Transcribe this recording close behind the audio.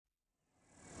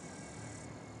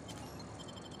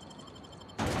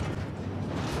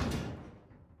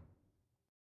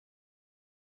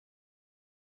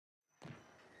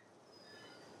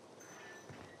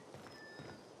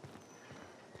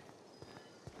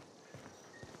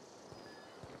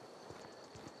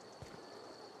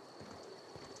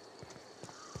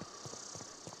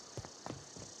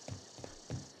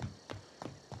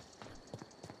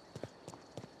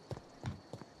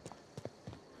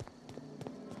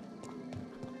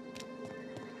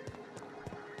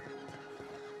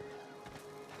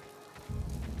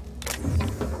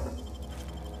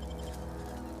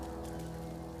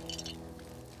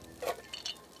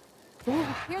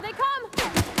Here they come!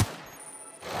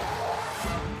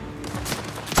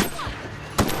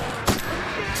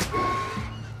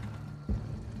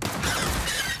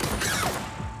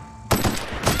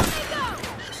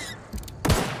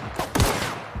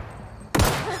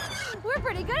 We're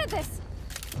pretty good at this.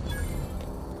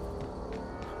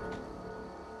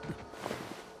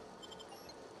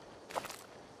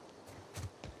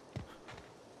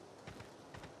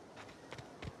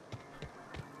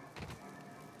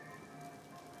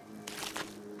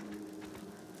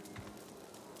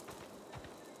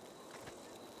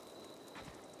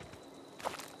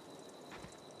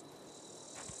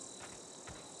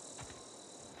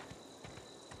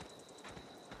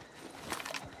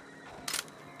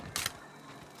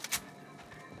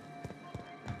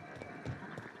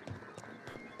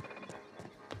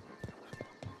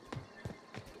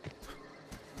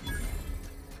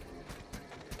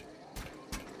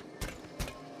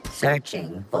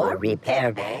 Searching for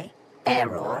repair bay.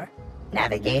 Error.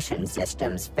 Navigation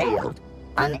systems failed.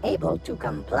 Unable to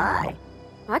comply.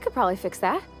 I could probably fix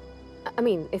that. I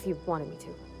mean, if you wanted me to.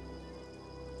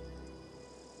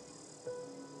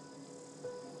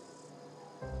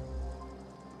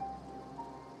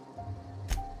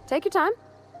 Take your time.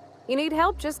 You need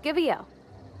help, just give a yell.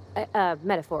 A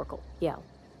metaphorical yell.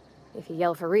 If you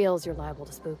yell for reals, you're liable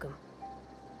to spook them.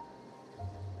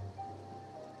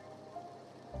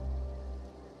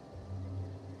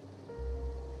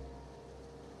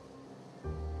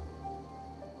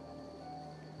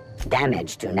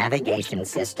 Damage to navigation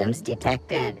systems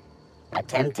detected.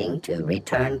 Attempting to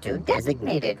return to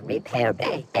designated repair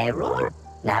bay. Error.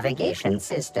 Navigation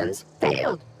systems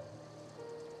failed.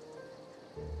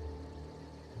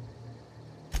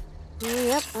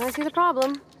 Yep, I see the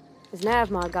problem. His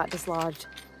nav mod got dislodged.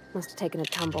 Must have taken a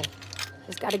tumble.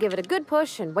 Just gotta give it a good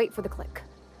push and wait for the click.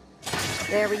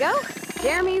 There we go.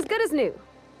 Jeremy's good as new.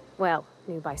 Well,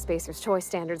 new by Spacer's Choice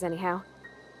standards anyhow.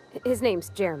 His name's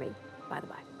Jeremy, by the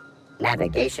by.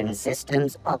 Navigation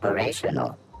systems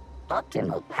operational.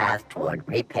 Optimal path toward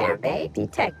repair bay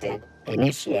detected.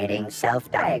 Initiating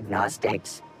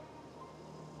self-diagnostics.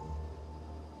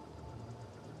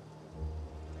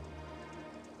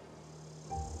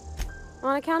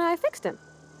 On account of I fixed him.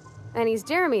 And he's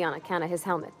Jeremy on account of his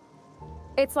helmet.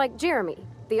 It's like Jeremy,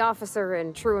 the officer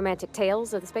in True Romantic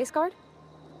Tales of the Space Guard.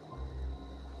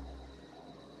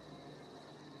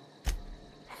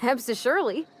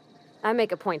 Absolutely. I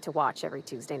make a point to watch every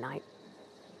Tuesday night.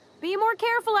 Be more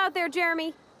careful out there,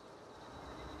 Jeremy.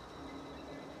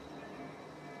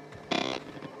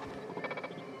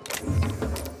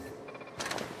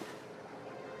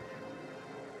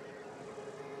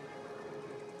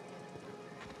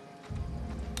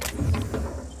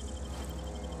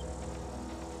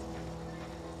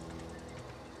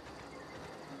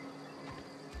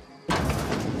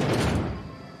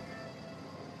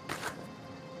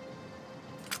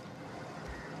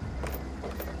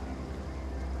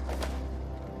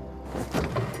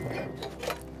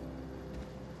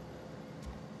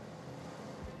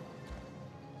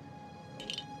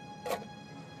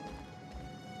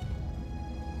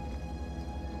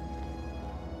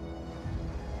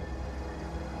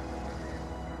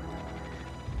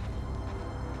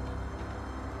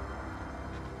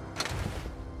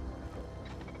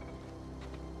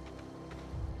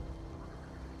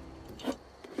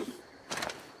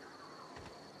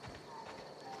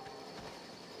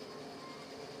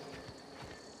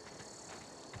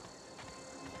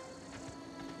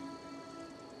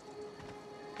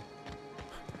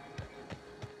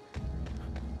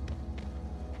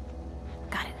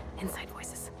 Got it. Inside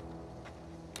voices.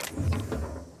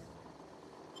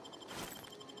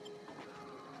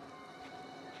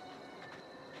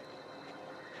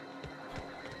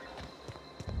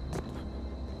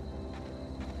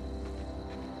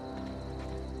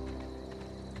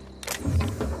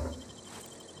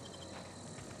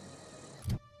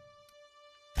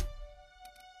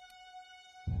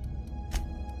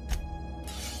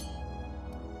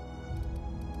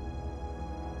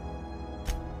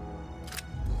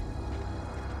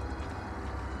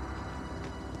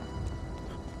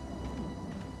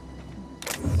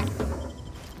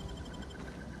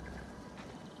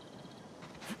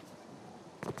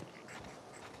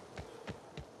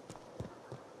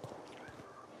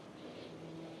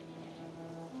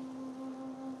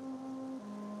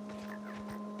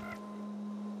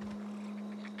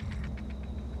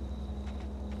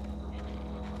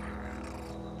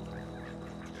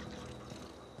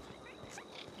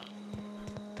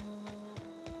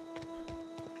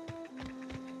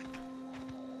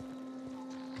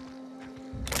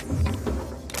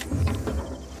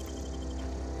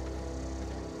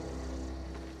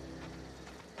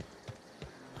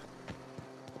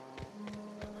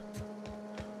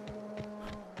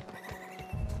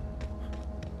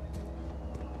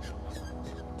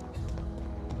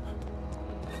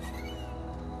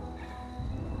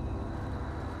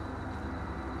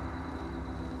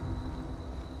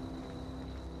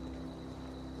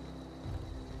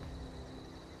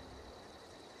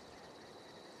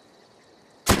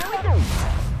 Nice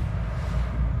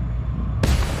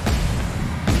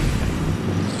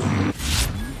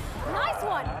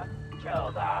one!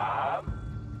 Kill them!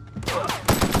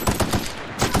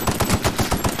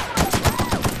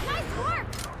 Nice work!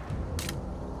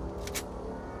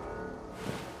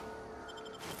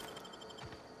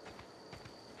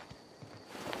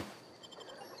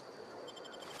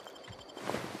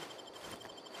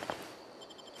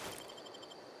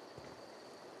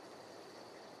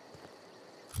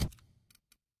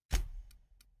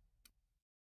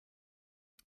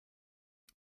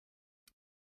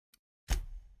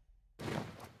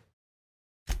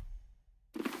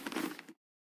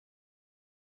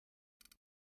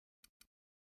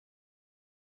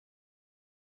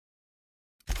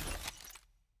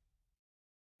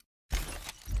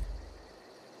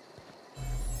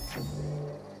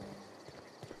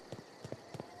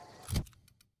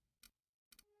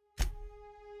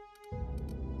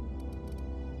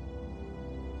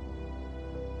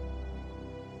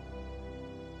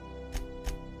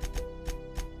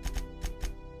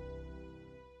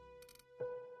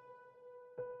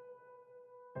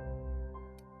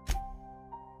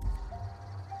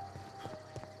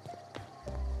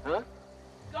 Huh?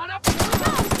 Gone up!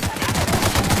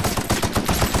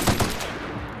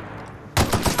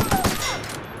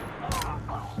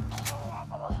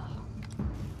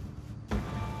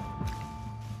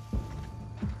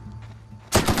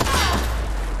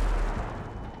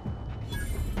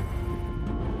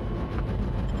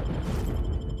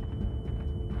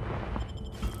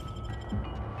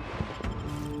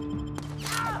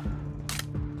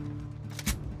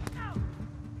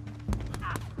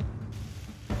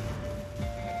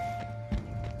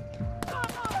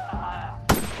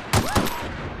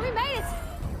 We made it!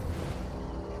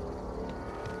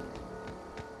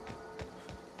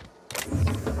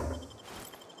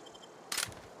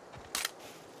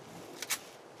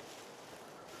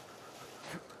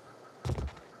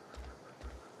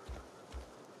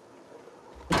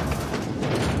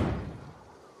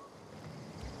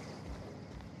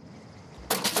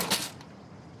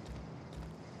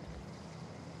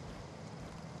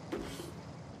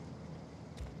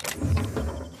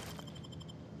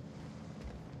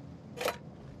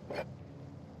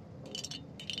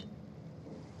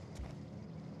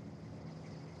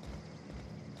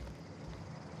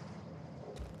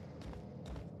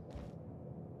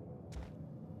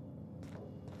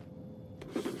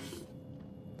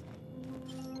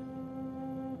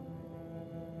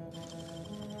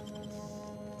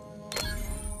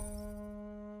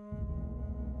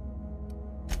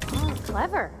 Oh,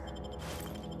 clever.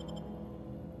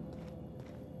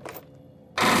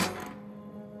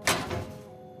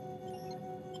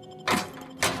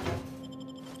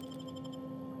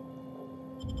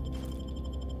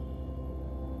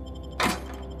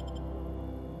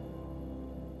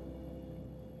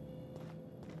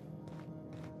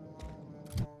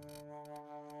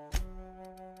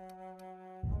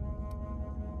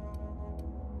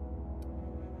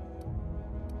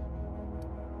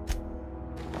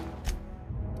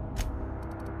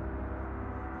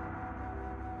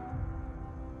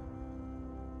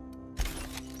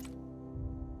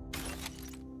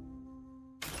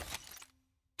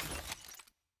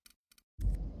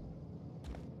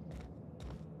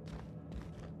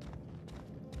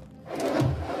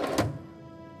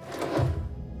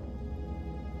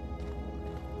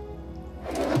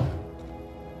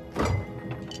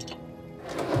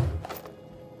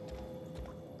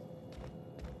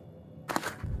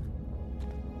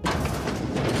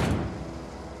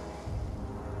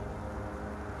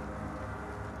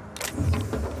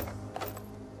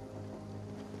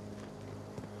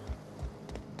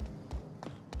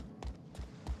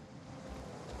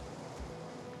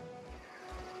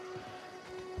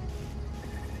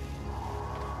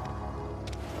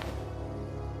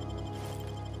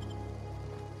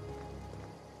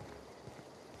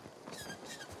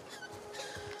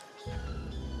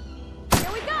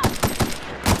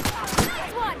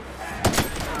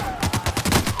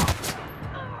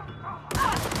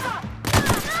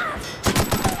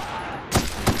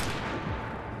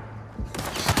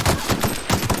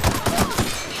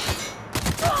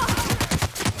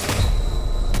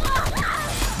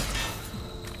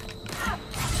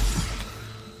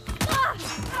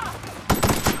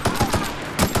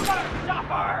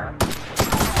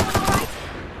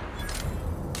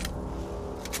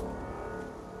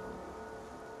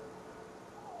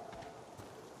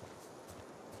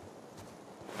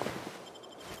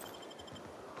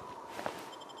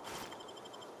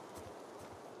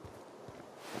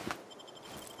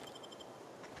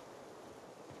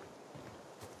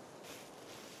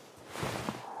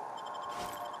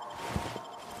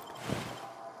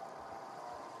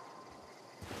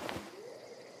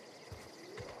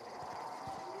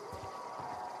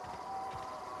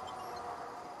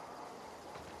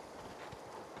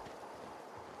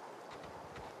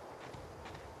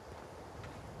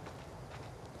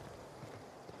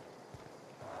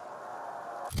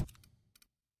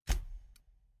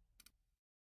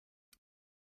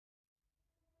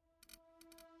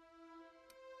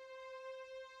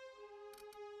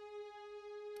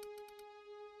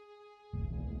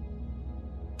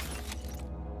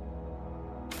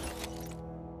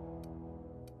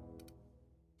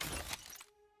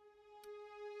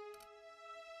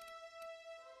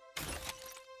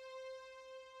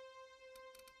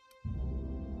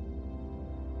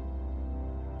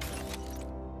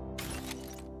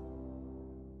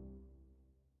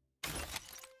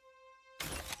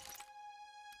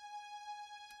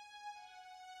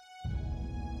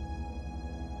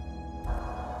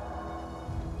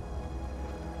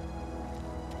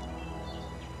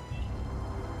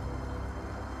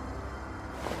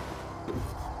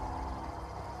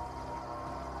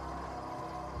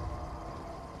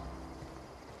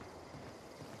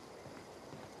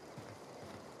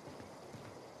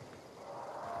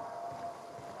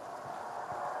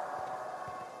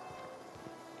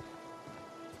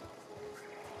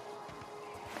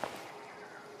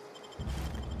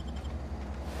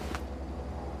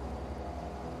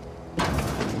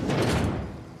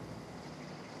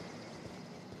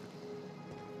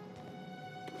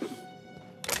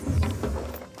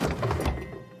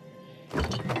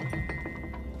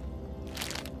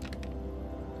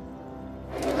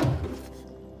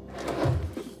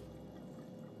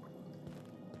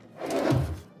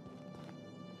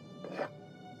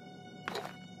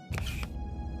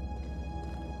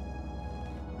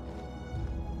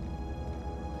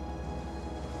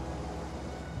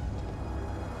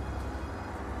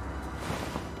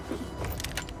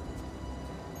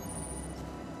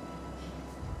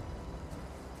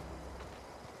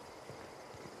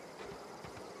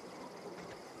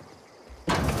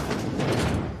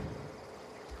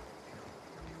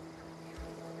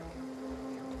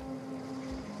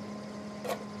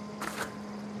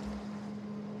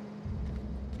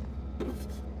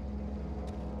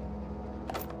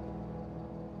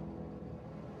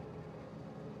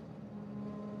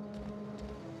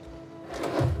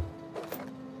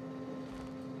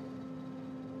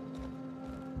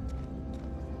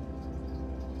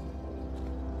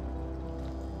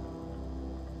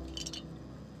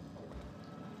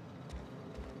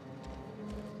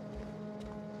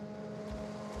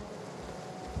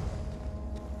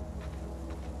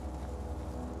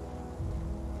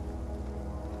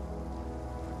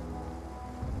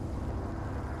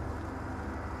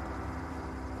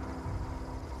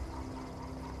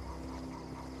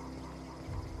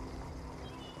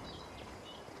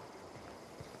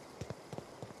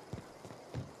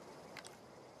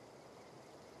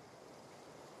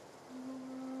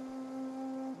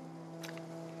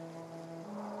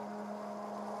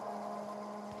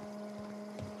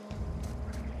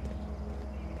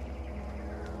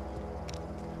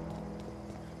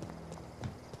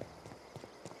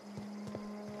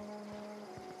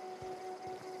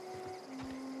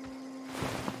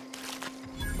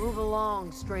 Move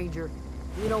along, stranger.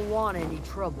 We don't want any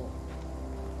trouble.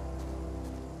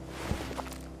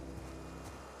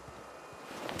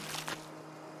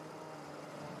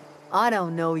 I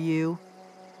don't know you.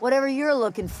 Whatever you're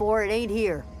looking for, it ain't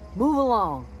here. Move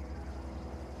along.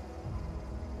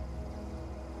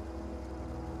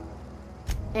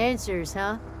 Answers,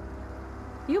 huh?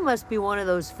 You must be one of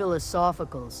those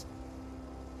philosophicals.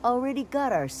 Already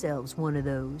got ourselves one of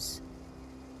those.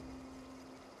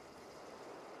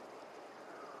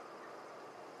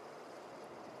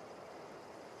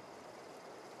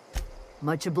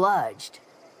 Much obliged.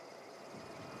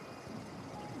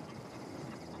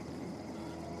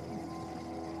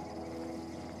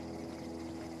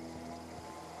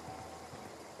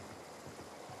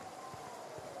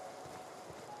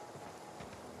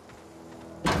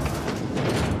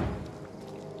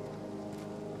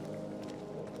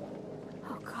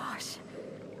 Oh gosh,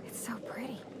 it's so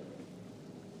pretty.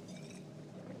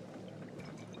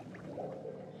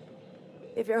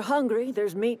 If you're hungry,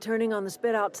 there's meat turning on the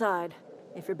spit outside.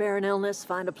 If you're bearing illness,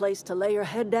 find a place to lay your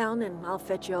head down and I'll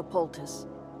fetch you a poultice.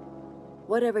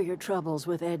 Whatever your troubles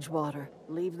with Edgewater,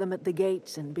 leave them at the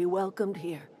gates and be welcomed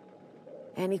here.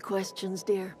 Any questions,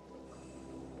 dear?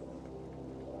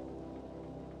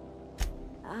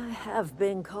 I have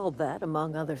been called that,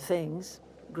 among other things.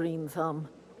 Green Thumb,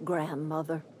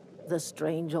 grandmother, the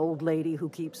strange old lady who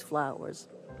keeps flowers.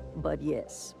 But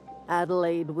yes,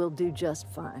 Adelaide will do just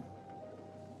fine.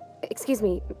 Excuse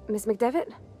me, Miss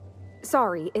McDevitt?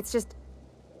 Sorry, it's just...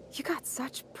 You got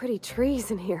such pretty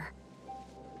trees in here.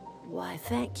 Why,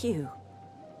 thank you.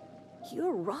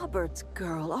 You're Robert's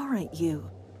girl, aren't you?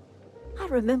 I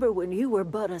remember when you were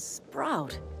but a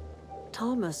sprout.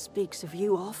 Thomas speaks of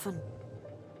you often.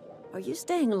 Are you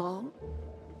staying long?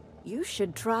 You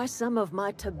should try some of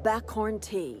my tobaccorn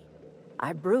tea.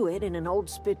 I brew it in an old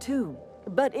spittoon,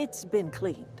 but it's been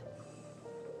cleaned.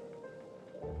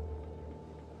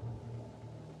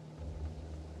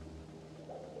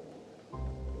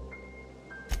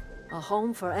 A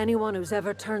home for anyone who's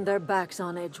ever turned their backs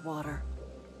on Edgewater.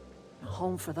 A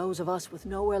home for those of us with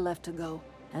nowhere left to go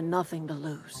and nothing to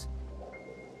lose.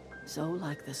 So,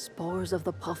 like the spores of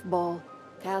the puffball,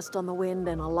 cast on the wind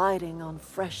and alighting on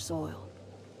fresh soil,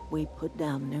 we put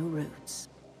down new roots.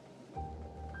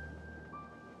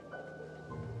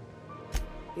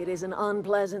 It is an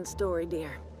unpleasant story,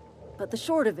 dear. But the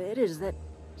short of it is that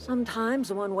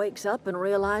Sometimes one wakes up and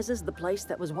realizes the place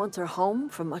that was once her home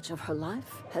for much of her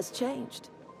life has changed.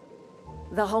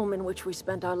 The home in which we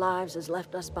spent our lives has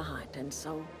left us behind, and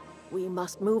so we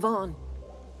must move on.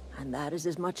 And that is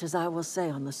as much as I will say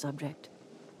on the subject.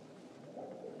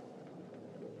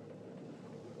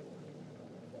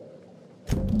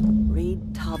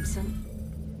 Reed Thompson,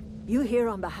 you here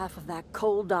on behalf of that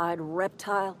cold-eyed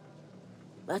reptile?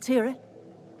 Let's hear it.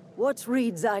 What's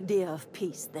Reed's idea of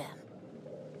peace, then?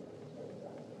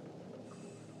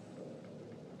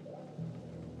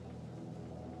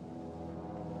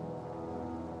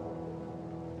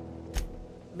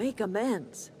 Make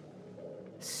amends?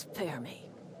 Spare me.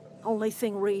 Only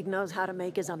thing Reed knows how to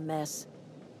make is a mess.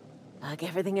 Like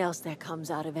everything else that comes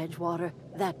out of Edgewater,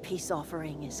 that peace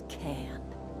offering is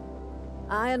canned.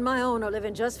 I and my own are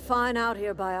living just fine out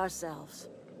here by ourselves.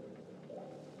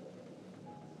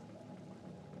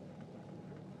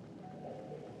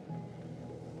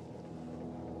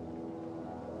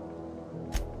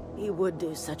 He would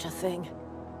do such a thing.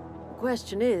 The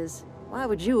question is, why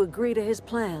would you agree to his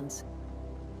plans?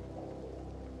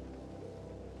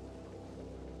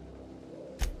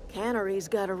 Cannery's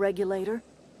got a regulator.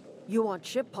 You want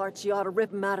ship parts, you ought to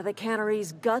rip them out of the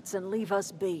cannery's guts and leave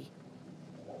us be.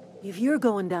 If you're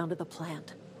going down to the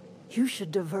plant, you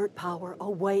should divert power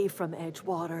away from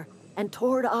Edgewater and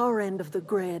toward our end of the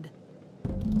grid.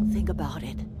 Think about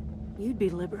it. You'd be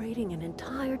liberating an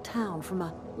entire town from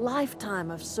a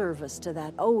lifetime of service to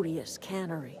that odious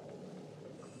cannery.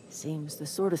 Seems the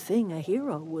sort of thing a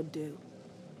hero would do.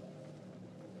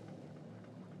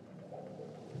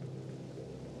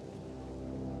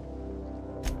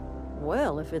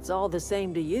 Well, if it's all the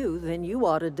same to you, then you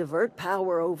ought to divert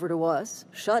power over to us,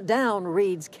 shut down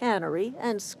Reed's cannery,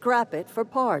 and scrap it for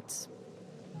parts.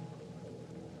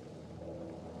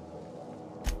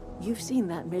 You've seen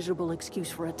that miserable excuse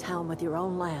for a town with your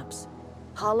own lamps.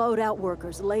 Hollowed-out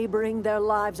workers laboring their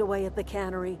lives away at the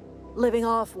cannery, living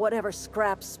off whatever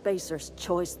scrap Spacer's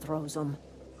choice throws them.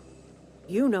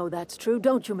 You know that's true,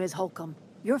 don't you, Ms. Holcomb?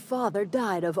 Your father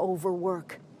died of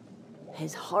overwork.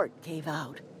 His heart gave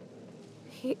out.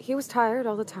 He was tired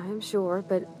all the time, sure,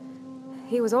 but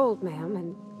he was old, ma'am,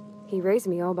 and he raised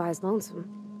me all by his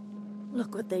lonesome.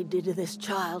 Look what they did to this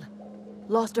child.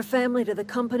 Lost her family to the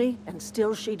company, and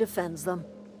still she defends them.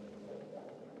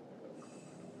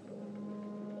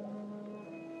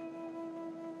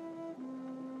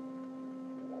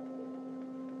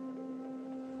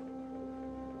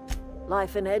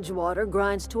 Life in Edgewater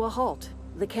grinds to a halt.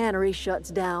 The cannery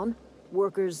shuts down,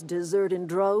 workers desert in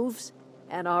droves,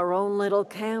 and our own little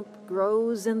camp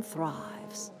grows and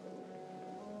thrives.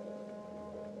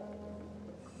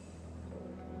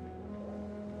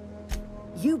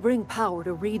 You bring power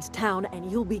to Reed's town and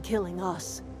you'll be killing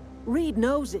us. Reed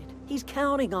knows it. He's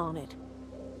counting on it.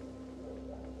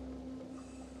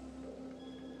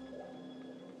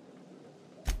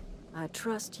 I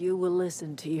trust you will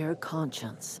listen to your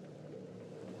conscience.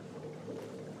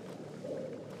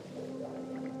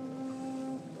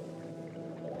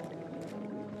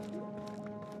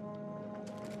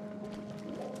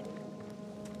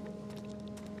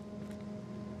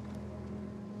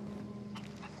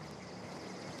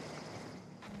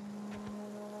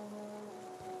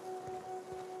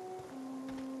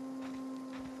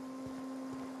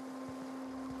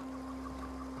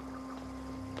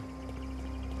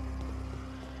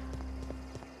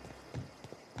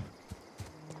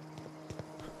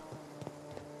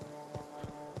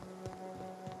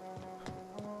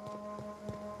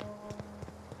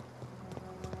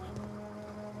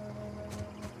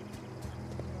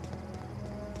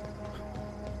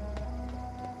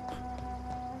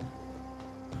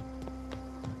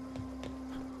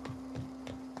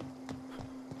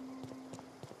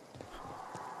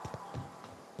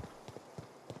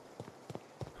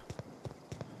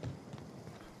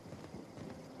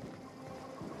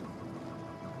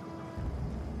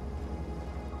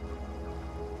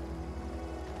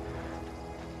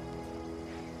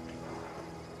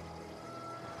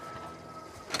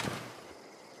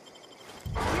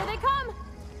 Here they come!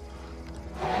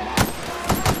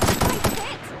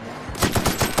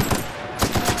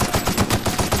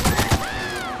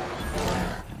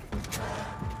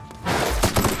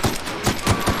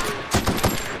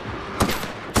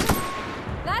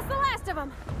 That's the last of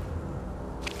them!